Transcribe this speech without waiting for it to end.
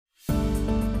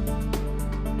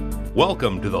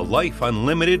Welcome to the Life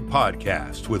Unlimited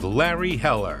podcast with Larry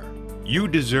Heller. You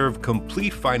deserve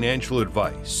complete financial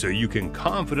advice so you can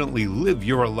confidently live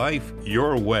your life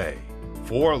your way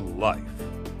for life.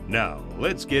 Now,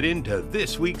 let's get into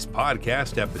this week's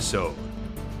podcast episode.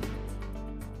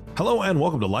 Hello and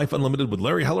welcome to Life Unlimited with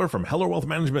Larry Heller from Heller Wealth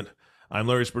Management. I'm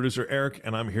Larry's producer, Eric,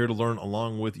 and I'm here to learn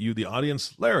along with you, the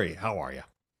audience. Larry, how are you?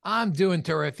 I'm doing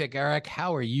terrific, Eric.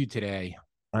 How are you today?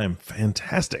 I am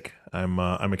fantastic.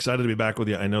 I'm excited to be back with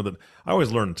you. I know that I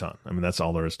always learn a ton. I mean, that's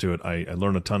all there is to it. I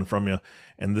learn a ton from you,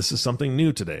 and this is something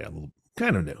new today.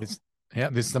 Kind of new. This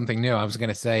is something new. I was going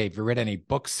to say, have you read any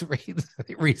books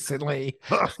recently?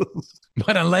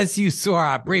 But unless you saw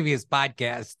our previous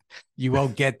podcast, you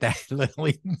won't get that little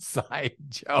inside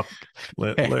joke.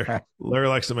 Larry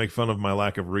likes to make fun of my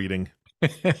lack of reading.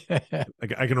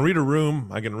 I can read a room,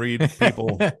 I can read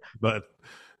people, but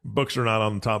books are not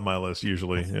on the top of my list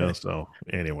usually. So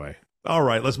anyway, all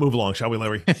right, let's move along, shall we,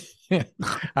 Larry? All right,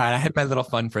 I had my little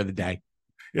fun for the day.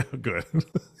 Yeah, good.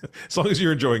 As long as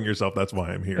you're enjoying yourself, that's why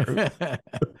I'm here.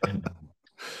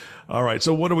 All right,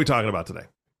 so what are we talking about today?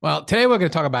 Well, today we're going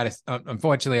to talk about,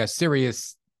 unfortunately, a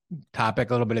serious topic,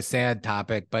 a little bit of sad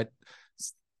topic, but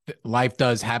life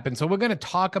does happen. So we're going to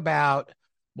talk about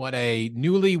what a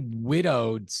newly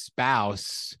widowed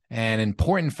spouse and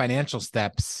important financial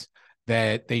steps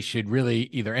that they should really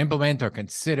either implement or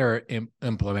consider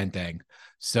implementing.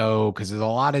 So, because there's a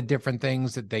lot of different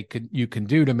things that you can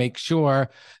do to make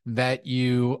sure that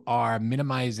you are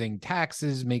minimizing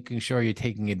taxes, making sure you're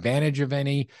taking advantage of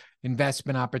any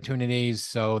investment opportunities.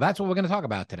 So that's what we're going to talk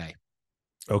about today.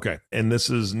 Okay. And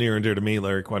this is near and dear to me,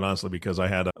 Larry, quite honestly, because I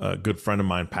had a good friend of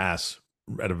mine pass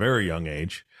at a very young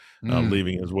age,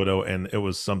 leaving his widow. And it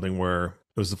was something where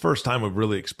it was the first time we've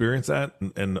really experienced that.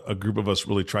 And a group of us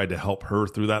really tried to help her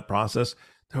through that process.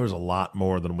 There was a lot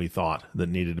more than we thought that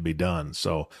needed to be done.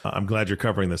 So I'm glad you're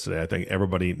covering this today. I think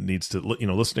everybody needs to,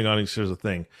 listening audience, here's the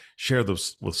thing, share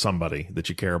this with somebody that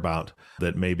you care about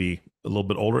that may be a little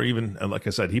bit older even. And like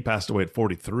I said, he passed away at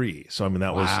 43. So, I mean,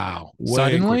 that was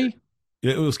suddenly. Quicker.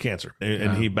 It was cancer,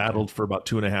 and he battled for about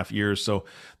 2.5 years. So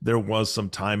there was some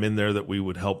time in there that we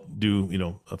would help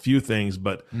do, a few things.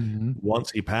 But once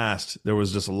he passed, there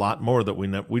was just a lot more that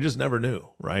we just never knew,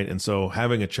 right? And so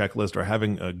having a checklist or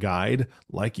having a guide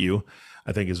like you,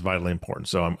 I think is vitally important.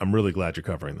 So I'm really glad you're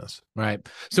covering this. Right.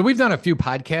 So we've done a few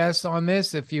podcasts on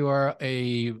this. If you are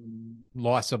a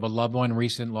loss of a loved one,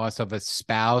 recent loss of a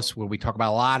spouse, where we talk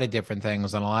about a lot of different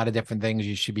things and a lot of different things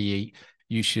you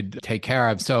should take care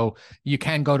of. So you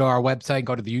can go to our website,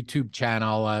 go to the YouTube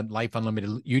channel, Life Unlimited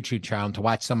YouTube channel, to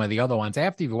watch some of the other ones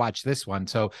after you've watched this one.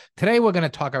 So today we're going to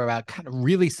talk about kind of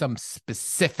really some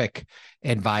specific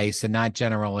advice and not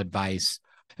general advice.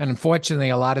 And unfortunately,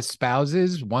 a lot of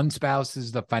spouses, one spouse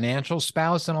is the financial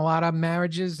spouse in a lot of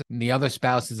marriages, and the other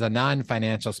spouse is a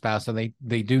non-financial spouse. So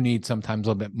they do need sometimes a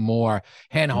little bit more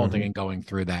hand-holding and going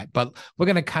through that. But we're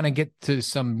going to kind of get to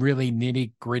some really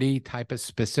nitty-gritty type of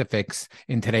specifics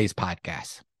in today's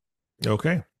podcast.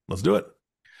 Okay, let's do it.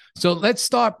 So let's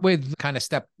start with kind of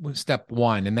step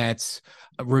one, and that's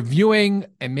reviewing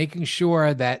and making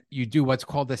sure that you do what's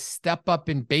called a step up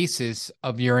in basis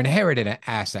of your inherited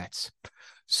assets.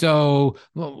 So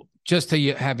just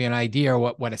to have you an idea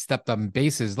what a stepped up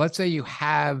base is, let's say you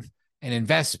have an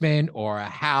investment or a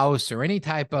house or any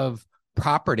type of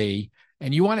property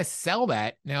and you want to sell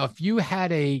that. Now, if you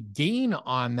had a gain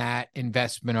on that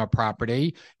investment or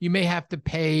property, you may have to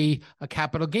pay a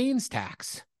capital gains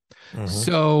tax.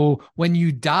 So when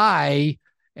you die,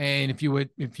 and if you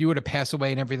were to pass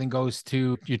away and everything goes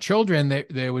to your children,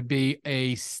 there would be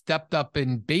a stepped up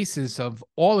in basis of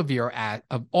all of your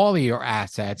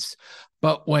assets.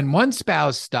 But when one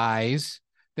spouse dies,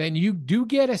 then you do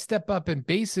get a step up in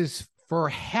basis for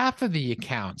half of the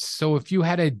accounts. So if you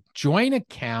had a joint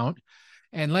account,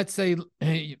 and let's say,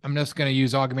 I'm just going to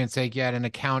use argument's sake, you had an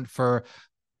account for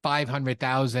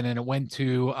 $500,000 and it went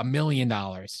to $1 million.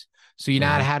 So you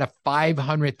now had a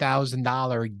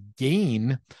 $500,000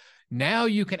 gain. Now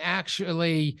you can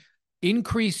actually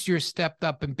increase your stepped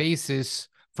up in basis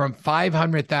from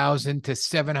 $500,000 to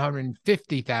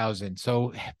 $750,000.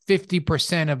 So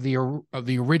 50% of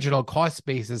the original cost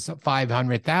basis of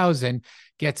 $500,000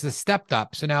 gets a stepped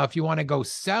up. So now if you want to go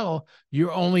sell,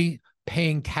 you're only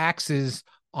paying taxes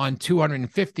on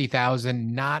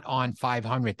 $250,000, not on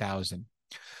 $500,000.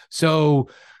 So,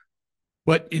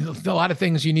 but a lot of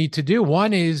things you need to do.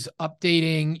 One is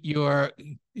letting your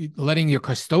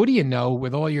custodian know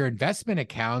with all your investment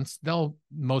accounts. They'll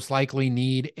most likely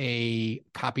need a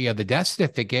copy of the death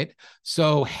certificate.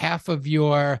 So half of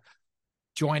your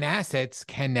joint assets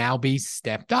can now be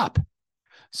stepped up.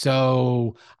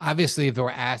 So obviously, if there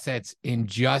were assets in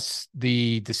just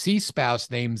the deceased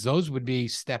spouse names, those would be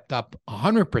stepped up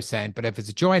 100%. But if it's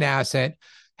a joint asset,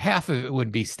 half of it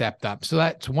would be stepped up. So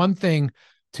that's one thing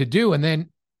to do. And then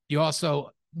you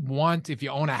also want, if you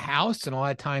own a house, and a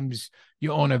lot of times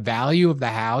you own a value of the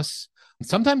house,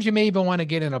 sometimes you may even want to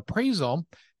get an appraisal.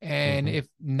 And if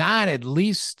not, at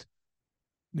least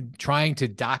trying to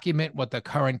document what the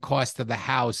current cost of the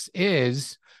house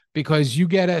is, because you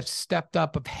get a stepped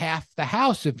up of half the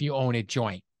house if you own it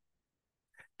joint.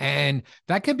 And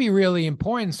that can be really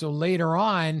important. So later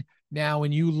on, now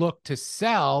when you look to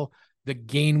sell, the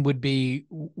gain would be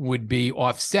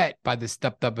offset by the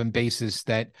stepped up in basis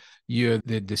that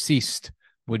the deceased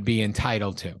would be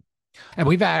entitled to. And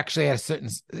we've actually had certain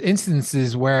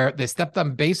instances where the stepped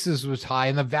up basis was high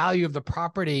and the value of the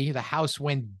property, the house,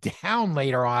 went down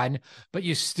later on, but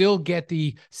you still get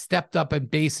the stepped up in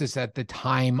basis at the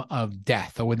time of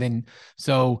death or within.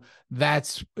 So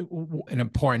that's an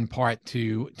important part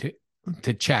to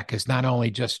check, is not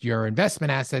only just your investment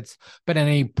assets, but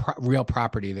any real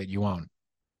property that you own.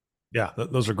 Yeah,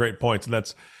 those are great points. And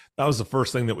that was the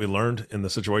first thing that we learned in the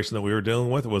situation that we were dealing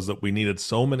with, was that we needed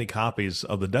so many copies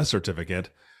of the death certificate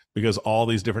because all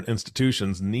these different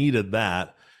institutions needed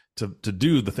that to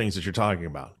do the things that you're talking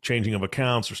about, changing of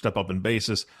accounts or step up in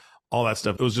basis, all that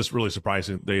stuff. It was just really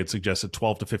surprising. They had suggested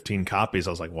 12 to 15 copies.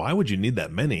 I was like, why would you need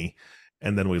that many?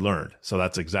 And then we learned. So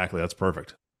that's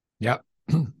perfect. Yep.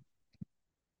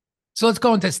 So let's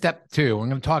go into step 2. We're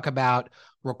going to talk about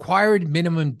required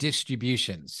minimum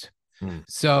distributions.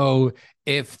 So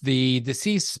if the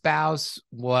deceased spouse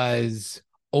was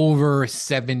over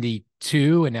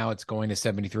 72, and now it's going to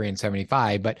 73 and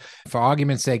 75, but for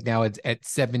argument's sake, now it's at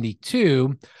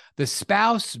 72, the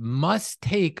spouse must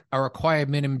take a required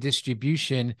minimum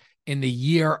distribution in the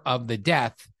year of the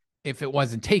death if it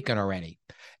wasn't taken already.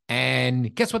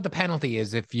 And guess what the penalty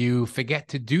is if you forget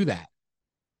to do that?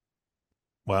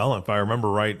 Well, if I remember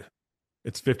right,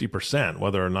 it's 50%,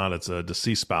 whether or not it's a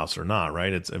deceased spouse or not,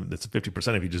 right? It's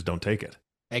 50% if you just don't take it.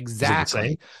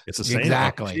 Exactly. It's the same.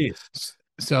 Exactly.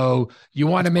 So you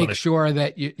want to make sure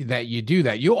that you do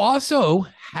that. You also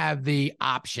have the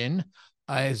option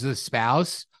as a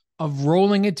spouse of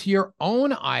rolling it to your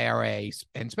own IRA,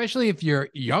 and especially if you're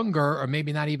younger or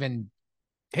maybe not even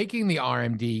taking the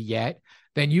RMD yet,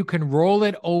 then you can roll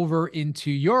it over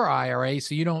into your IRA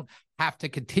so you don't have to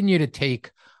continue to take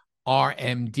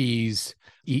RMDs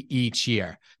each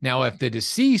year. Now, if the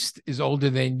deceased is older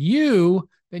than you,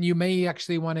 then you may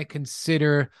actually want to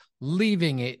consider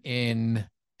leaving it in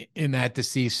that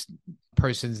deceased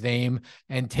person's name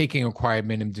and taking required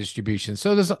minimum distribution.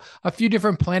 So there's a few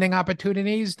different planning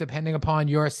opportunities depending upon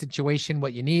your situation,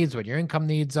 what your needs, what your income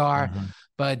needs are,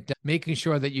 but making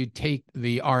sure that you take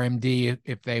the RMD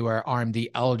if they were RMD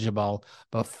eligible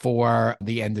before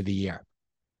the end of the year.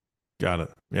 Got it.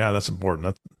 Yeah, that's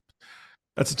important.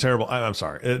 That's a terrible, I'm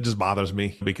sorry. It just bothers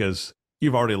me because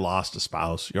you've already lost a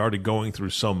spouse. You're already going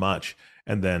through so much.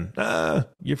 And then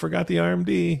you forgot the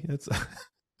RMD.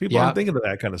 People aren't thinking of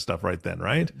that kind of stuff right then,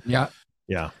 right? Yeah.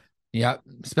 Yeah. Yeah.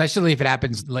 Especially if it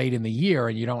happens late in the year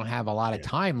and you don't have a lot of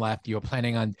time left. You're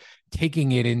planning on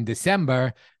taking it in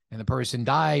December and the person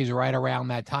dies right around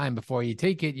that time before you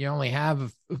take it. You only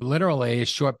have literally a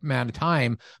short amount of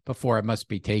time before it must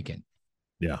be taken.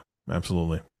 Yeah,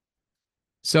 absolutely.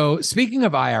 So speaking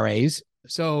of IRAs,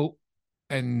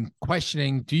 and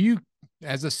questioning, do you,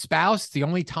 as a spouse, the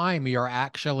only time you're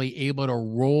actually able to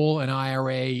roll an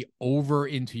IRA over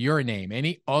into your name?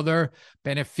 Any other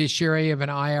beneficiary of an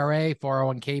IRA,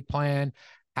 401k plan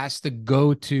has to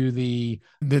go to they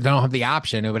don't have the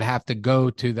option. It would have to go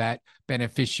to that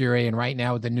beneficiary. And right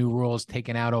now, with the new rules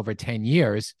taken out over 10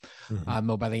 years,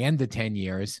 or by the end of 10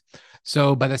 years.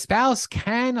 So, but the spouse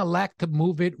can elect to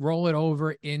move it, roll it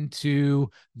over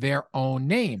into their own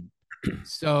name.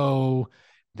 So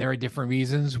there are different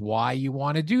reasons why you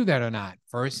want to do that or not.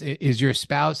 First, is your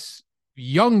spouse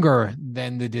younger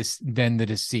than the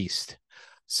deceased?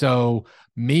 So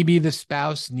maybe the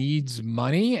spouse needs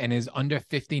money and is under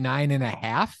 59 and a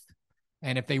half.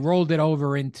 And if they rolled it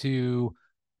over into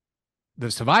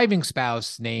the surviving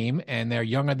spouse name and they're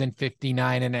younger than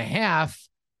 59 and a half,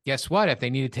 guess what? If they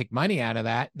need to take money out of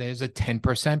that, there's a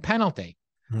 10% penalty.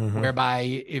 Whereby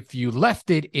if you left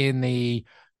it in the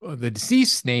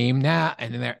deceased name now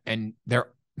and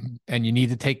you need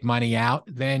to take money out,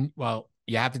 then, well,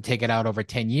 you have to take it out over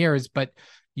 10 years, but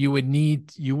you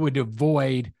would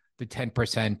avoid the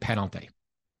 10% penalty.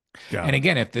 And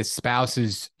again, if the spouse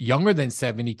is younger than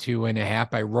 72 and a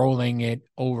half, by rolling it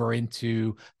over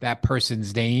into that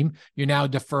person's name, you're now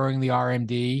deferring the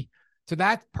RMD to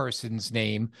that person's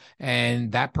name.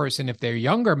 And that person, if they're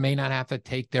younger, may not have to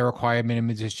take their required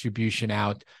minimum distribution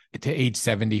out to age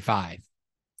 75.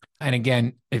 And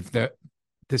again, if the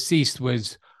deceased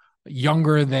was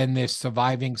younger than this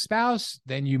surviving spouse,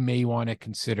 then you may want to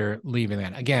consider leaving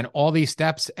that. Again, all these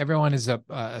steps, everyone is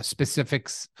a specific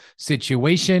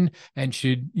situation, and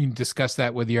should you discuss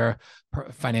that with your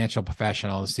financial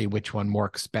professional to see which one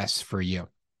works best for you.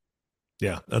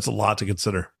 Yeah, that's a lot to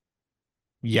consider.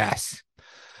 Yes.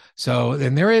 So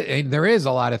then there is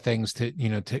a lot of things to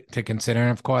consider.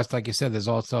 And of course, like you said, there's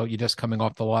also, you're just coming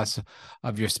off the loss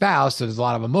of your spouse. So there's a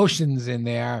lot of emotions in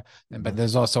there, but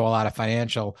there's also a lot of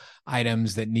financial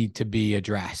items that need to be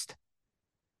addressed.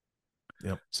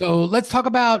 Yep. So let's talk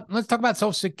about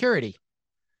Social Security.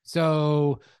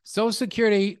 So Social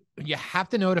Security, you have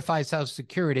to notify Social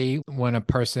Security when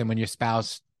your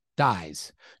spouse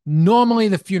dies. Normally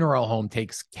the funeral home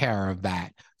takes care of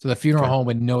that. So the funeral home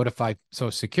would notify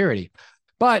Social Security.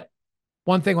 But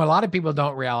one thing a lot of people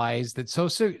don't realize, that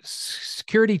Social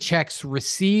Security checks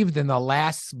received in the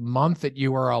last month that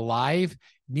you were alive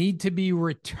need to be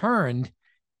returned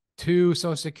to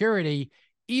Social Security,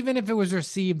 even if it was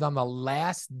received on the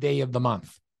last day of the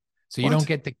month. So you don't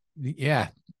get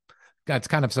that's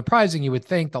kind of surprising. You would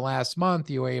think the last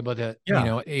month you were able to,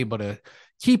 able to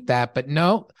keep that, but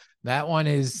no, that one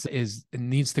it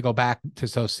needs to go back to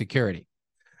Social Security.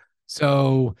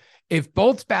 So if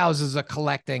both spouses are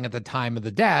collecting at the time of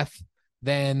the death,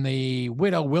 then the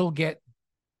widow will get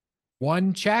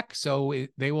one check. So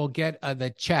they will get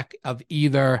the check of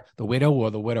either the widow or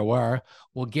the widower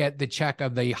will get the check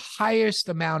of the highest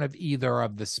amount of either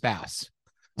of the spouse.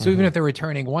 So even if they're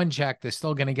returning one check, they're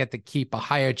still going to get to keep a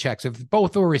higher check. So if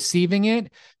both are receiving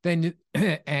it, then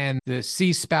and the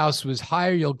deceased spouse was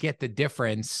higher, you'll get the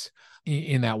difference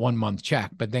in that 1 month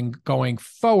check. But then going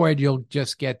forward, you'll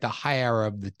just get the higher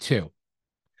of the two.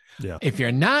 Yeah. If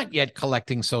you're not yet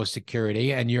collecting Social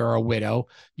Security and you're a widow,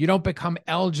 you don't become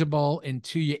eligible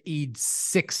until you age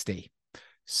 60.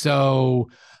 So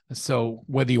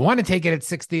whether you want to take it at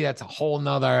 60, that's a whole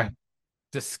nother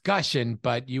discussion,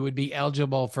 but you would be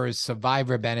eligible for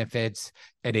survivor benefits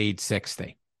at age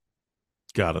 60.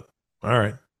 Got it. All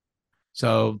right.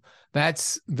 So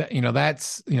that's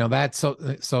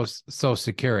Social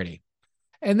Security.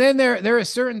 And then there are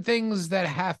certain things that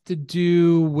have to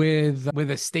do with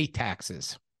estate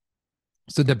taxes.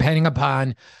 So depending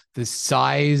upon the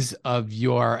size of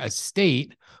your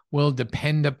estate will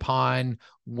depend upon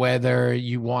whether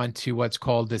you want to what's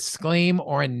called disclaim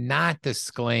or not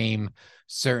disclaim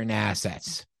certain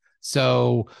assets.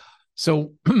 So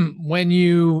when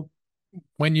you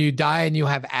die and you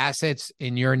have assets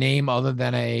in your name other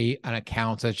than an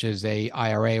account such as a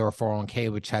IRA or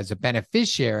 401k, which has a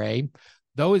beneficiary,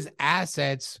 those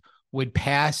assets would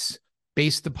pass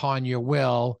based upon your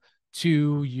will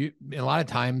to you, a lot of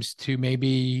times to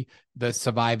maybe the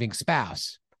surviving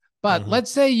spouse. But let's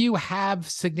say you have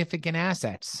significant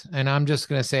assets, and I'm just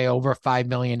going to say over $5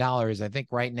 million. I think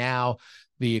right now,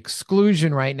 the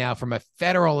exclusion right now from a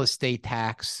federal estate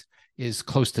tax is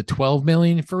close to 12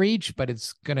 million for each, but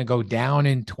it's going to go down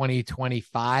in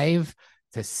 2025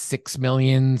 to 6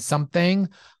 million something.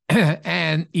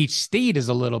 And each state is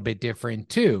a little bit different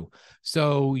too.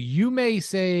 So you may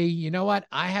say, you know what,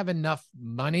 I have enough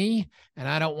money and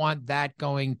I don't want that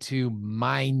going to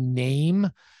my name.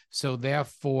 So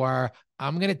therefore,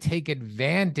 I'm going to take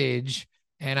advantage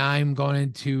and I'm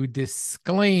going to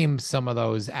disclaim some of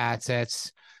those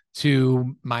assets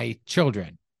to my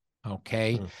children.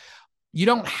 Okay. You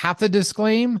don't have to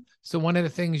disclaim. So one of the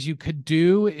things you could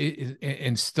do is,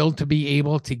 and still to be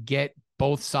able to get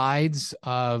both sides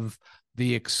of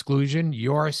the exclusion,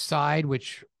 your side,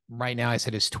 which right now I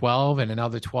said is 12 and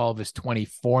another 12 is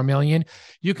 24 million.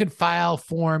 You can file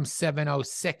Form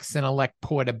 706 and elect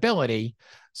portability.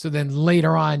 So then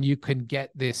later on, you can get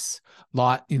this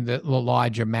lot in the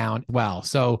large amount. Well,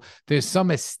 so there's some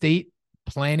estate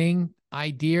planning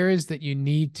ideas that you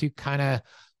need to kind of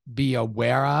be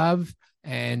aware of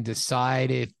and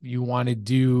decide if you want to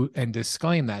do and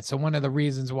disclaim that. So one of the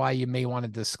reasons why you may want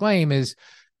to disclaim is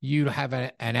you have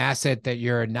an asset that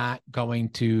you're not going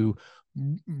to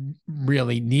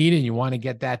really need and you want to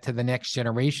get that to the next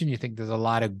generation. You think there's a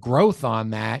lot of growth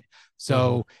on that.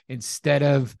 So instead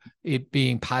of it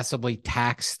being possibly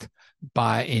taxed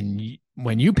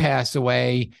when you pass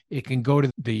away, it can go to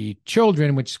the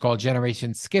children, which is called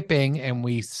generation skipping. And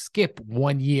we skip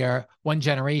 1 year, one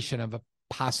generation of a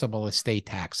possible estate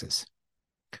taxes.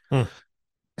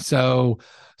 So,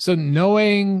 so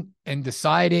knowing and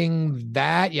deciding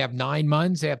that you have 9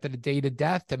 months after the date of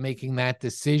death to making that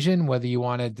decision, whether you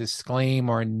want to disclaim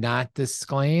or not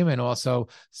disclaim, and also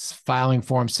filing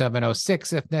Form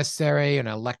 706 if necessary, and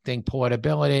electing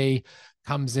portability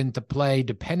comes into play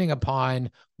depending upon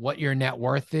what your net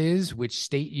worth is, which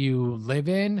state you live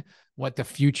in, what the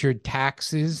future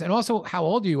taxes, and also how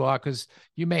old you are, because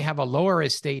you may have a lower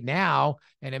estate now,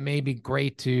 and it may be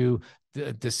great to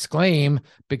disclaim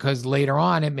because later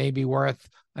on it may be worth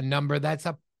a number that's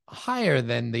up higher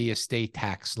than the estate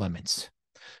tax limits.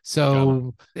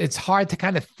 So it's hard to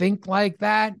kind of think like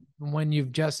that when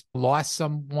you've just lost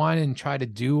someone and try to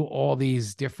do all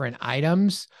these different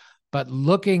items. But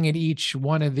looking at each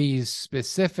one of these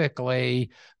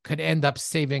specifically could end up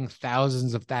saving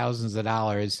thousands of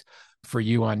dollars for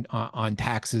you on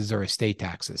taxes or estate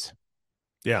taxes.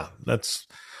 Yeah, that's,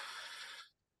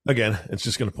 again, it's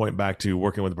just going to point back to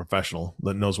working with a professional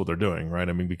that knows what they're doing, right?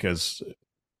 I mean, because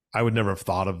I would never have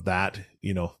thought of that,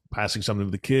 passing something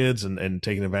to the kids and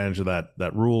taking advantage of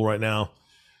that rule right now.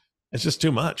 It's just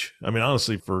too much. I mean,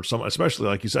 honestly, for some, especially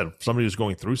like you said, somebody who's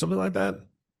going through something like that.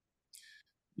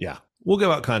 Yeah. We'll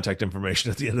give out contact information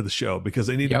at the end of the show because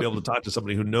they need to be able to talk to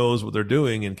somebody who knows what they're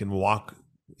doing and can walk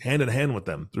hand in hand with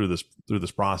them through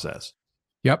this process.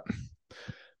 Yep.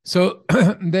 So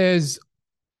there's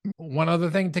one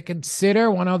other thing to consider.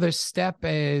 One other step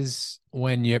is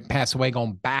when you pass away,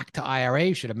 going back to IRA.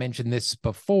 You should have mentioned this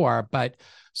before, but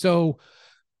so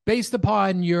based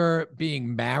upon your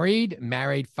being married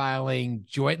filing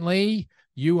jointly,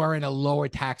 you are in a lower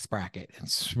tax bracket.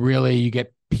 It's really, you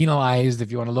get penalized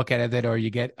if you want to look at it, or you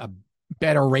get a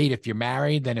better rate if you're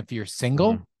married than if you're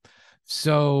single. Mm-hmm.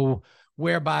 So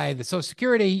whereby the Social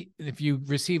Security, if you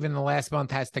receive in the last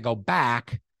month, has to go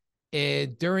back.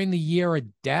 During the year of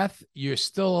death, you're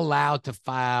still allowed to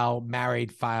file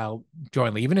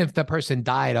jointly. Even if the person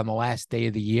died on the last day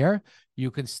of the year,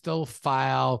 you can still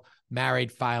file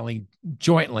married filing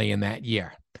jointly in that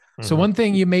year. Mm-hmm. So one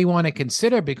thing you may want to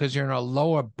consider, because you're in a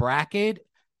lower bracket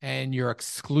and your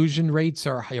exclusion rates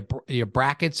are higher, your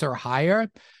brackets are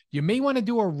higher, you may want to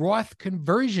do a Roth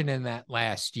conversion in that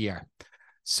last year.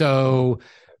 So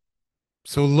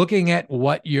looking at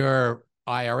what your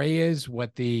IRA is,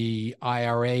 what the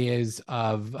IRA is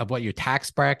of what your tax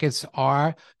brackets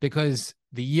are, because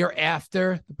the year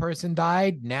after the person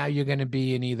died, now you're going to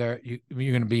be in you're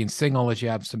going to be in single as you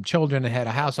have some children and had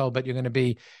a household, but you're going to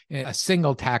be in a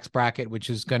single tax bracket,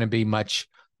 which is going to be much,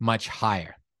 much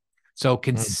higher. So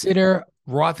consider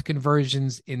Roth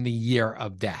conversions in the year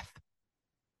of death.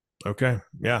 Okay.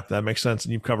 Yeah, that makes sense.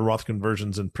 And you've covered Roth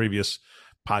conversions in previous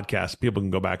podcasts. People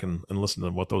can go back and listen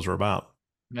to what those are about.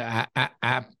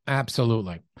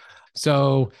 Absolutely.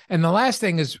 So, and the last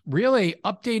thing is really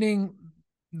updating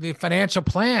the financial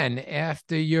plan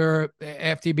after you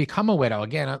become a widow.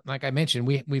 Again, like I mentioned,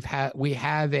 we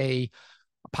have a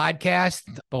podcast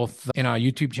both in our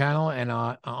YouTube channel and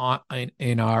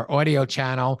in our audio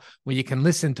channel, where you can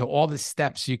listen to all the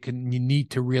steps you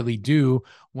need to really do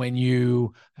when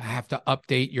you have to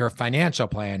update your financial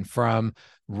plan, from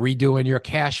redoing your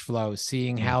cash flow,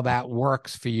 seeing how that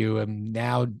works for you, and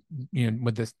now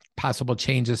with the possible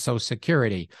changes, Social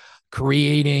Security,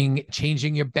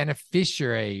 changing your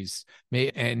beneficiaries,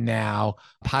 and now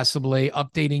possibly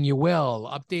updating your will,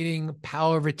 updating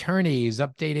power of attorneys,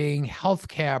 updating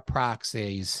healthcare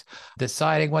proxies,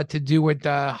 deciding what to do with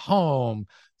the home.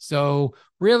 So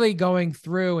really going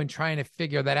through and trying to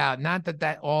figure that out. Not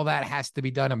that all that has to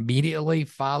be done immediately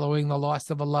following the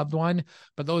loss of a loved one,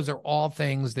 but those are all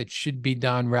things that should be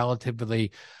done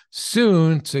relatively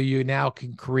soon, so you now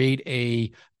can create a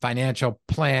financial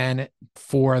plan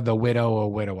for the widow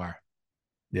or widower.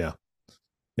 Yeah.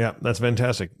 Yeah, that's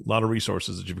fantastic. A lot of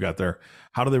resources that you've got there.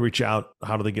 How do they reach out?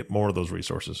 How do they get more of those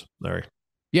resources, Larry?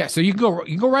 Yeah, so you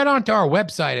can go right onto our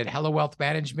website at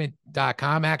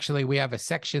hellowealthmanagement.com. Actually, we have a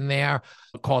section there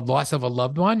called Loss of a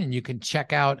Loved One, and you can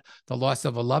check out the Loss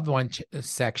of a Loved One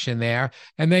section there.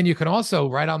 And then you can also,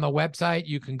 right on the website,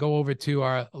 you can go over to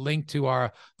our link to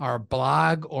our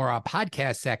blog or our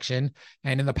podcast section.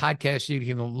 And in the podcast, you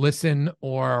can listen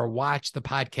or watch the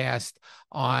podcast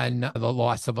on the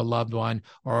loss of a loved one,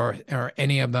 or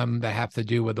any of them that have to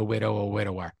do with a widow or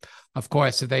widower. Of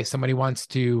course, if somebody wants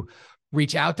to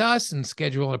reach out to us and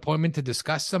schedule an appointment to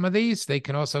discuss some of these, they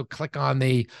can also click on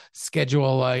the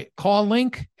schedule a call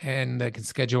link, and they can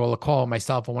schedule a call with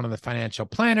myself or one of the financial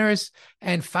planners.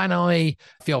 And finally,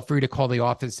 feel free to call the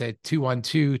office at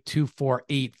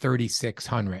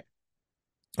 212-248-3600.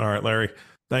 All right, Larry,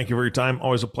 thank you for your time.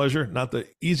 Always a pleasure. Not the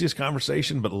easiest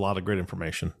conversation, but a lot of great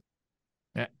information.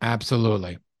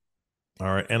 Absolutely.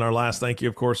 All right. And our last thank you,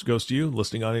 of course, goes to you,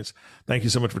 listening audience. Thank you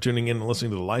so much for tuning in and listening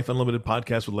to the Life Unlimited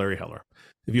podcast with Larry Heller.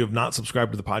 If you have not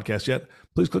subscribed to the podcast yet,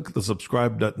 please click the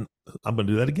subscribe button. I'm going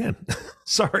to do that again.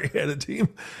 Sorry, edit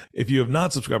team. If you have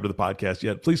not subscribed to the podcast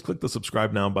yet, please click the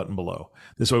subscribe now button below.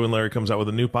 This way, when Larry comes out with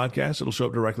a new podcast, it'll show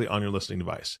up directly on your listening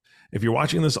device. If you're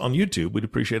watching this on YouTube, we'd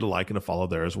appreciate a like and a follow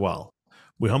there as well.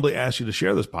 We humbly ask you to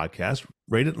share this podcast,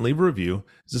 rate it, and leave a review,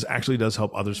 as this actually does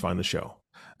help others find the show.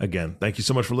 Again, thank you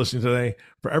so much for listening today.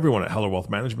 For everyone at Heller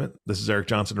Wealth Management, this is Eric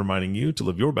Johnson reminding you to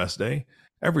live your best day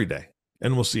every day,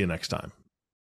 and we'll see you next time.